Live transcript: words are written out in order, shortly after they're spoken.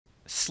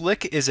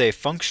Slick is a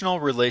functional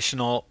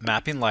relational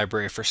mapping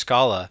library for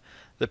Scala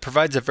that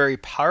provides a very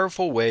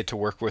powerful way to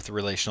work with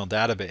relational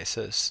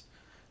databases.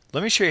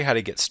 Let me show you how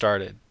to get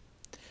started.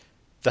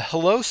 The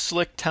Hello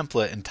Slick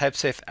template in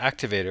Typesafe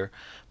Activator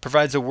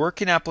provides a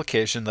working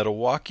application that will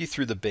walk you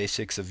through the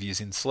basics of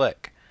using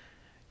Slick.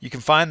 You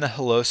can find the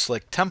Hello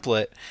Slick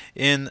template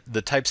in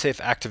the Typesafe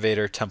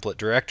Activator template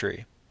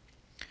directory.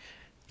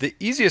 The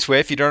easiest way,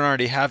 if you don't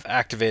already have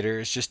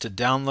Activator, is just to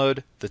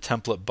download the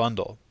template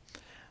bundle.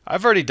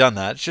 I've already done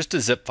that. It's just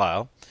a zip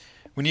file.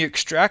 When you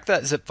extract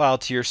that zip file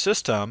to your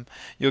system,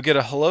 you'll get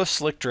a Hello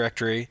Slick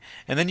directory,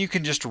 and then you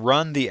can just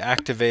run the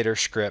Activator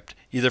script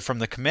either from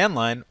the command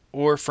line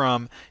or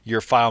from your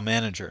file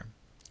manager.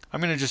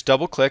 I'm going to just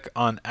double click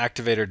on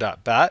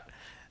activator.bat.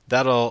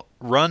 That'll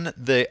run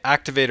the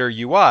Activator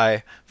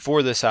UI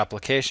for this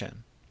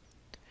application.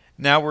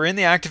 Now we're in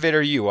the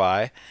Activator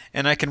UI,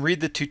 and I can read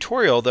the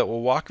tutorial that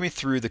will walk me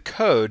through the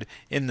code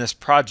in this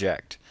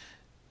project.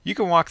 You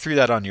can walk through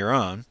that on your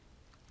own.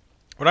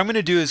 What I'm going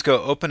to do is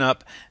go open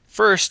up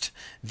first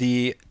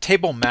the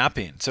table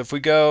mapping. So if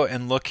we go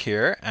and look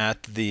here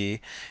at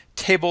the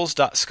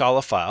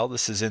tables.scala file,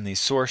 this is in the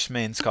source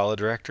main Scala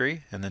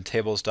directory, and then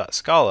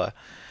tables.scala,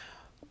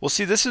 we'll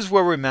see this is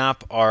where we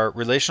map our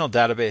relational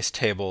database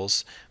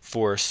tables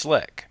for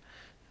Slick.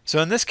 So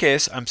in this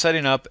case, I'm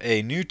setting up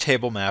a new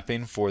table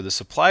mapping for the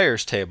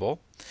suppliers table,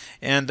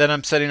 and then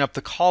I'm setting up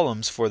the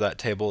columns for that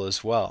table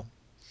as well.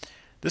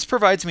 This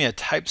provides me a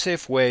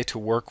type-safe way to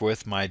work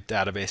with my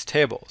database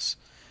tables.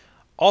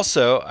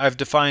 Also, I've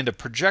defined a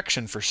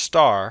projection for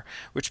star,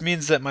 which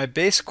means that my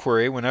base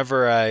query,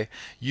 whenever I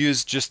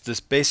use just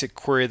this basic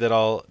query that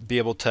I'll be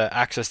able to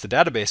access the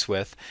database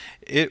with,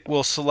 it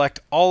will select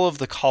all of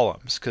the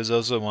columns, because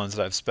those are the ones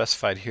that I've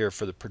specified here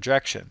for the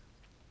projection.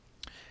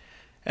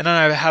 And then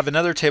I have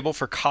another table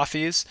for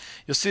coffees.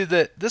 You'll see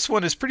that this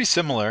one is pretty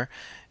similar,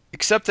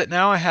 except that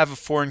now I have a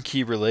foreign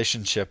key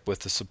relationship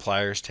with the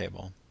suppliers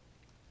table.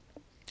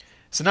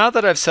 So now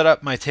that I've set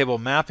up my table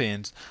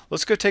mappings,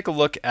 let's go take a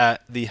look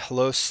at the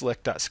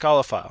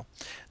helloslick.scala file.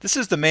 This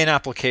is the main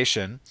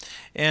application,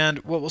 and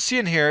what we'll see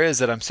in here is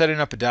that I'm setting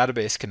up a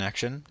database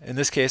connection. In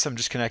this case, I'm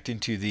just connecting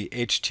to the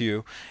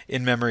H2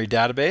 in-memory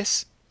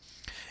database.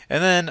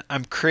 And then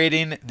I'm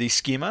creating the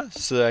schema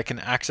so that I can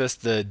access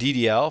the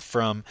DDL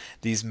from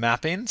these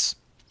mappings,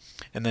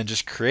 and then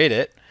just create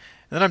it.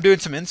 And then I'm doing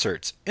some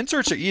inserts.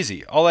 Inserts are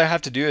easy. All I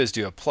have to do is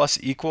do a plus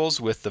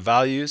equals with the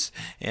values,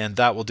 and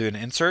that will do an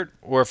insert.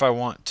 Or if I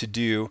want to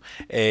do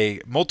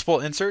a multiple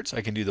inserts,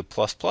 I can do the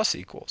plus plus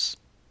equals.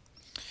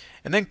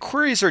 And then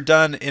queries are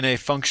done in a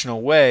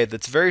functional way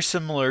that's very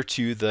similar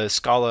to the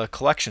Scala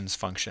collections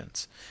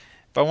functions.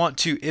 If I want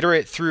to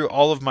iterate through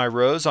all of my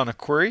rows on a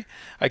query,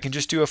 I can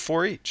just do a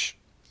for each.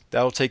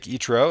 That'll take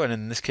each row, and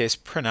in this case,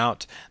 print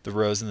out the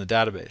rows in the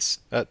database.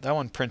 That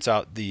one prints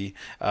out the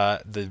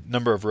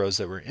number of rows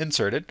that were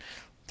inserted.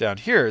 Down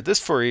here, this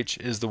for each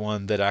is the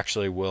one that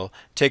actually will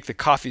take the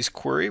coffees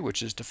query,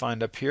 which is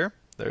defined up here.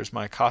 There's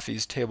my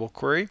coffees table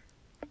query.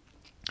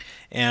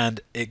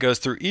 And it goes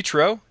through each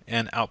row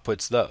and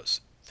outputs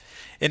those.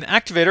 In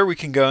Activator, we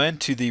can go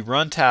into the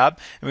Run tab,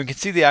 and we can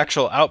see the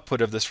actual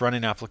output of this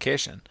running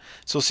application.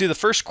 So we'll see the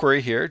first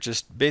query here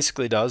just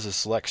basically does a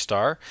select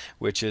star,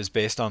 which is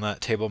based on that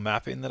table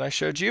mapping that I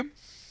showed you.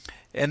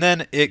 And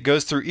then it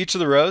goes through each of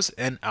the rows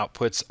and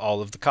outputs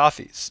all of the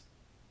coffees.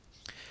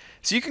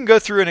 So you can go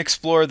through and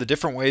explore the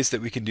different ways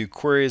that we can do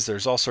queries.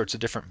 There's all sorts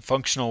of different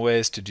functional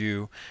ways to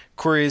do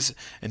queries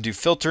and do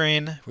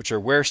filtering, which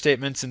are where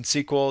statements in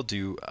SQL,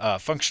 do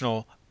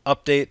functional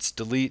updates,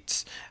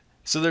 deletes.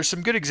 So there's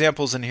some good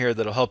examples in here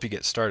that'll help you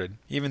get started,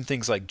 even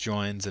things like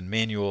joins and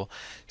manual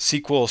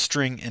SQL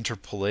string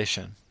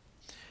interpolation.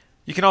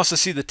 You can also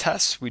see the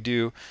tests. We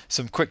do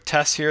some quick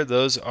tests here.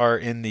 Those are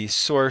in the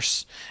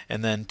source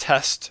and then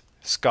test,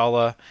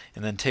 Scala,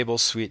 and then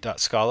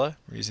tablessuite.scala.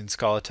 We're using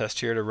Scala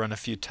test here to run a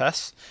few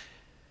tests.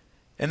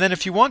 And then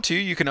if you want to,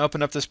 you can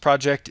open up this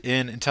project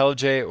in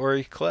IntelliJ or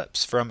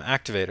Eclipse from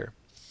Activator.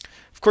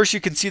 Of course,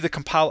 you can see the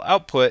compile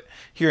output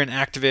here in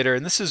Activator,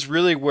 and this is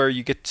really where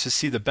you get to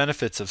see the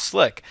benefits of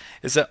Slick,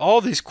 is that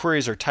all these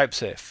queries are type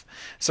safe.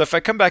 So if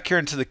I come back here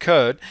into the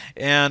code,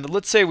 and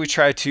let's say we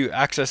try to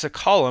access a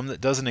column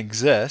that doesn't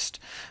exist,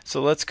 so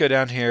let's go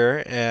down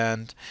here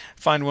and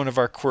find one of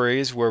our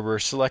queries where we're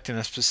selecting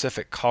a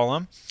specific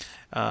column.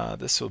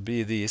 This will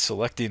be the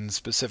selecting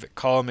specific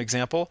column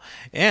example,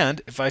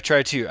 and if I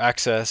try to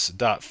access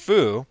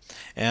 .foo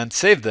and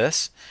save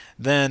this,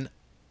 then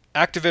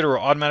Activator will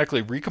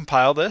automatically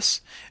recompile this,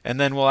 and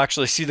then we'll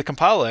actually see the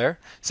compile error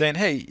saying,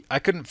 hey, I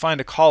couldn't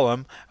find a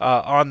column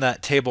on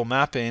that table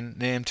mapping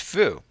named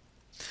foo.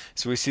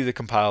 So we see the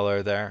compile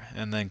error there,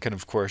 and then can,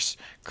 of course,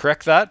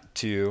 correct that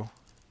to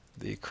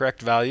the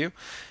correct value.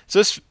 So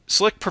this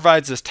Slick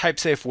provides this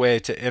type-safe way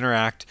to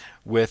interact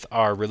with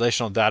our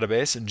relational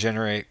database and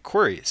generate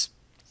queries.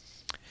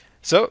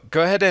 So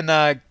go ahead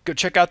and go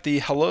check out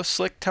the Hello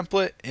Slick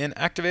template in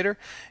Activator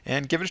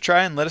and give it a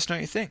try and let us know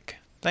what you think.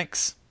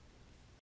 Thanks.